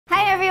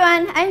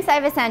everyone, I'm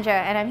Cyber Sandra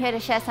and I'm here to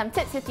share some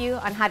tips with you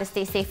on how to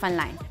stay safe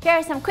online. Here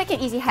are some quick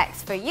and easy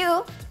hacks for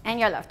you and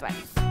your loved ones.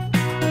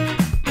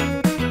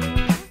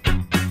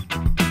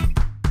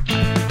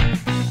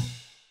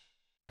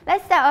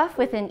 Let's start off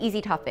with an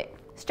easy topic.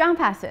 Strong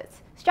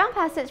passwords. Strong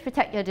passwords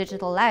protect your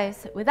digital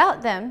lives.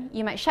 Without them,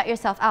 you might shut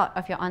yourself out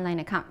of your online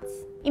accounts.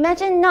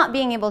 Imagine not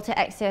being able to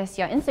access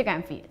your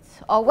Instagram feeds,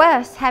 or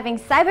worse, having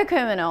cyber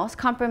criminals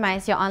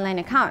compromise your online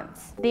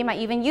accounts. They might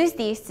even use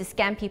these to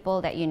scam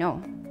people that you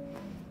know.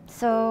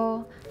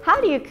 So,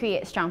 how do you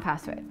create strong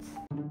passwords?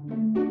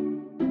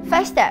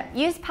 First step,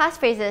 use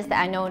passphrases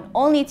that are known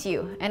only to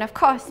you, and of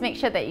course, make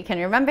sure that you can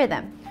remember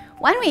them.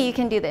 One way you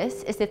can do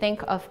this is to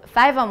think of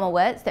 5 or more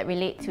words that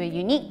relate to a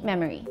unique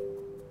memory.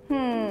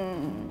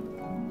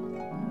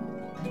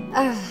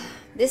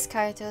 This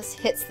character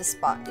hits the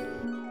spot.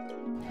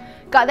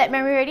 Got that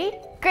memory ready?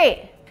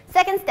 Great!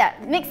 Second step,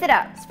 mix it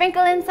up.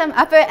 Sprinkle in some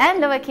upper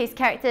and lowercase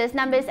characters,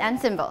 numbers and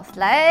symbols,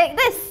 like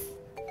this!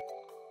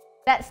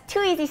 That's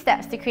 2 easy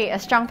steps to create a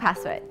strong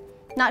password.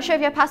 Not sure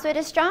if your password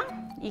is strong?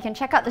 You can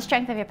check out the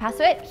strength of your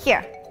password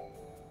here.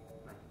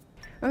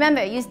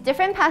 Remember, use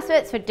different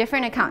passwords for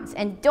different accounts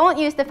and don't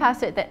use the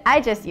password that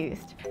I just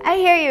used. I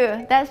hear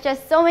you, that's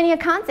just so many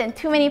accounts and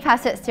too many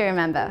passwords to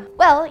remember.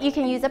 Well, you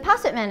can use a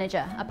password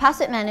manager. A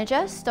password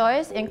manager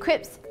stores,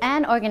 encrypts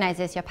and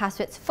organizes your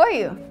passwords for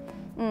you.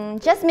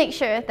 Just make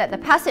sure that the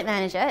password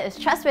manager is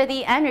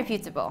trustworthy and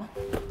reputable.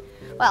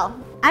 Well,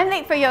 I'm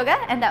late for yoga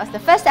and that was the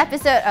first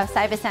episode of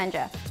Cyber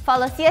Sandra.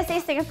 Follow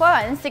CSA Singapore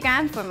on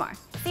Instagram for more.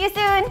 See you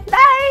soon,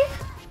 bye!